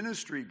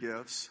ministry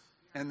gifts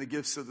and the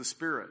gifts of the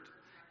Spirit.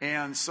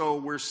 And so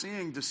we're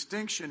seeing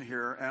distinction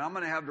here, and I'm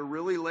going to have to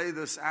really lay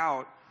this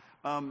out.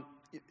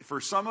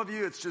 For some of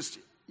you,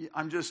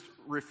 I'm just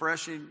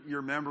refreshing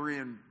your memory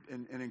and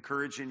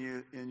encouraging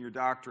you in your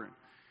doctrine.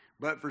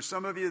 But for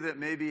some of you that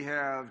maybe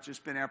have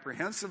just been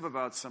apprehensive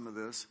about some of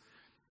this,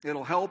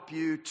 it'll help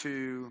you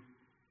to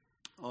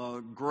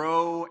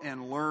grow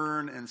and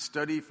learn and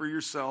study for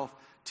yourself.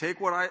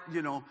 Take what I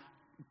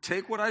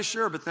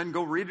share, but then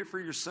go read it for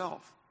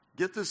yourself.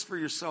 Get this for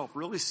yourself.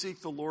 Really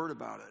seek the Lord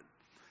about it.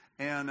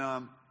 And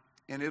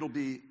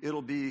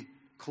it'll be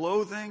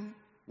clothing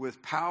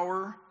with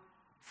power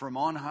from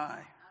on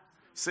high.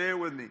 Say it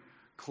with me.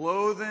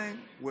 Clothing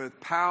with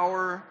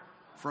power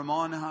from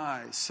on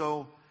high.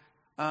 So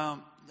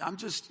I'm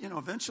just,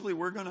 eventually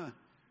we're gonna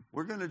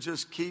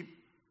just keep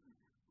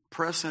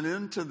pressing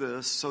into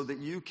this so that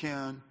you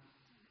can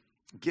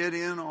get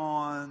in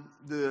on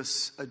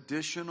this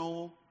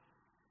additional,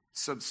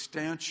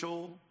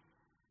 substantial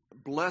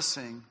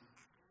blessing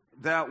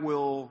that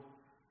will.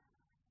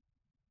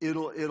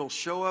 It'll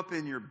show up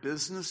in your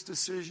business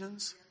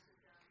decisions.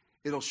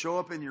 It'll show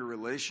up in your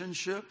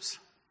relationships.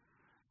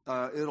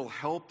 It'll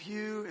help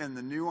you in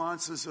the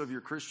nuances of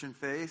your Christian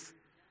faith.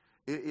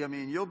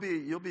 You'll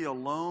be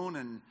alone,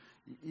 and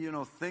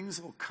things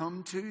will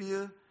come to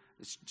you.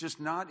 It's just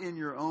not in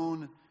your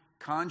own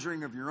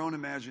conjuring of your own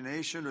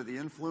imagination or the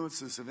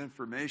influences of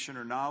information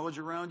or knowledge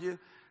around you.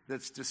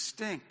 That's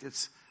distinct.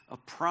 It's a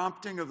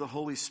prompting of the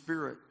Holy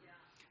Spirit,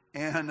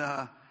 and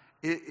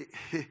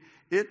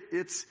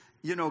It's,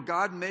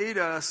 God made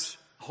us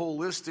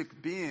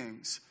holistic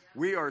beings.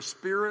 We are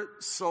spirit,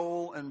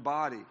 soul, and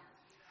body.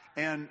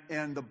 And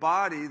the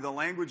body, the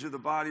language of the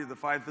body, the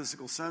five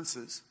physical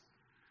senses,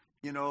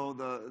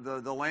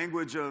 the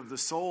language of the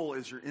soul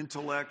is your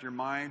intellect, your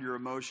mind, your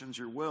emotions,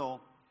 your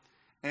will.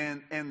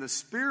 And the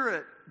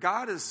spirit,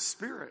 God is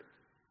spirit.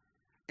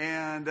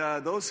 And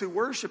those who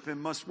worship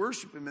him must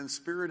worship him in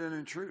spirit and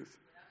in truth.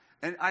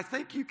 And I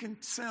think you can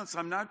sense,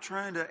 I'm not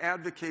trying to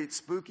advocate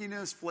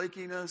spookiness,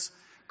 flakiness,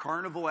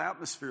 carnival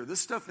atmosphere.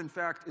 This stuff, in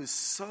fact, is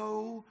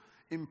so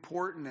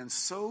important and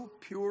so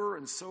pure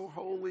and so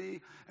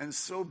holy and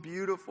so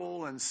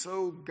beautiful and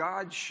so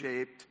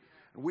God-shaped.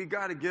 We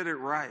got to get it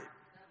right.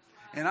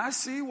 And I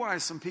see why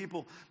some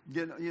people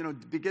get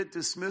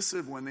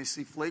dismissive when they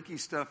see flaky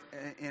stuff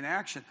in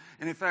action.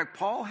 And in fact,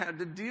 Paul had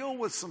to deal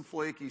with some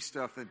flaky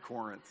stuff at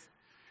Corinth.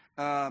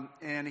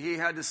 And he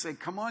had to say,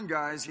 come on,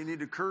 guys, you need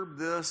to curb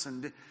this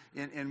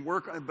and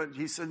work. But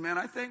he said, man,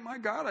 I thank my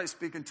God I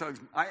speak in tongues.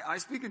 I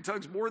speak in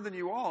tongues more than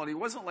you all. And he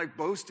wasn't like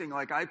boasting,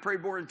 like I pray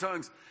more in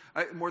tongues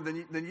more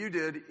than you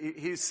did.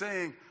 He's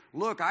saying,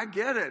 look, I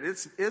get it.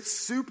 It's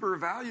super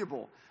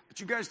valuable. But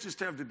you guys just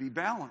have to be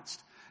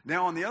balanced.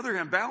 Now, on the other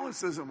hand,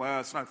 balance isn't, well,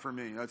 it's not for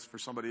me. That's for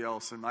somebody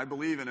else. And I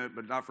believe in it,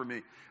 but not for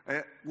me.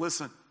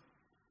 Listen,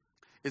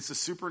 it's a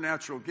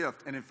supernatural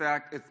gift. And in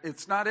fact,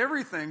 it's not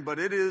everything, but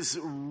it is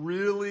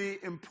really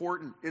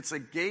important. It's a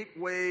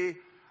gateway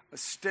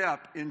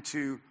step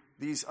into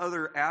these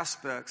other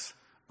aspects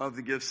of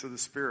the gifts of the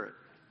Spirit.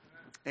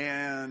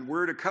 And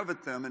we're to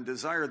covet them and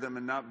desire them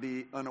and not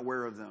be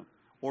unaware of them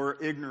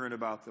or ignorant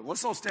about them.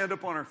 Let's all stand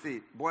up on our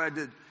feet. Boy,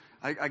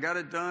 I got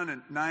it done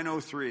at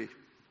 9:03.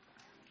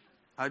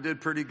 I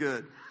did pretty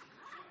good.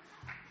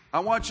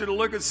 I want you to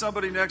look at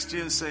somebody next to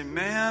you and say,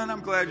 man,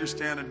 I'm glad you're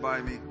standing by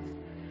me.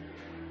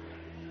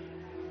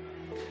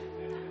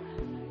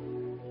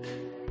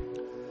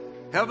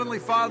 Heavenly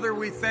Father,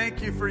 we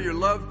thank you for your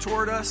love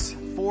toward us,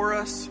 for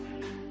us.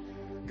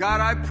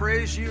 God, I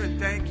praise you and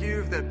thank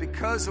you that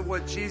because of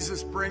what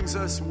Jesus brings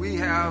us, we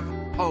have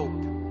hope.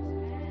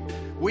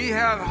 We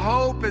have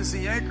hope as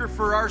the anchor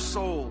for our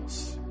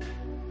souls.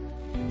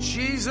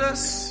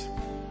 Jesus,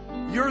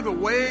 you're the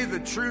way, the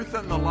truth,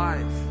 and the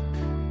life.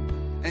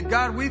 And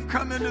God, we've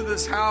come into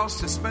this house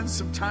to spend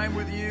some time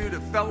with you, to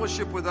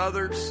fellowship with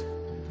others,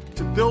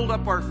 to build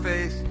up our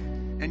faith.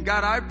 And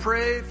God, I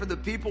pray for the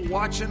people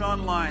watching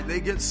online, they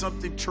get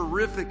something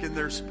terrific in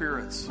their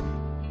spirits.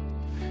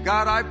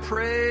 God, I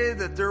pray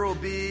that there will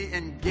be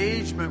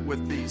engagement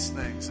with these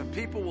things and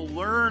people will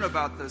learn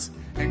about this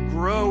and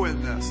grow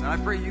in this. And I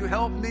pray you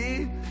help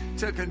me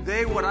to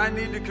convey what I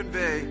need to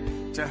convey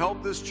to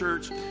help this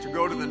church to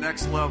go to the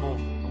next level,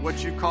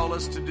 what you call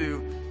us to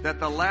do, that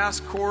the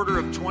last quarter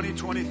of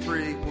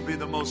 2023 will be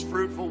the most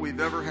fruitful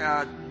we've ever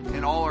had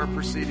in all our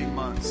preceding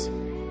months.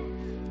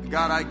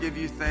 God, I give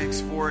you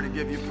thanks for it and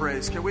give you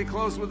praise. Can we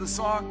close with a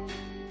song?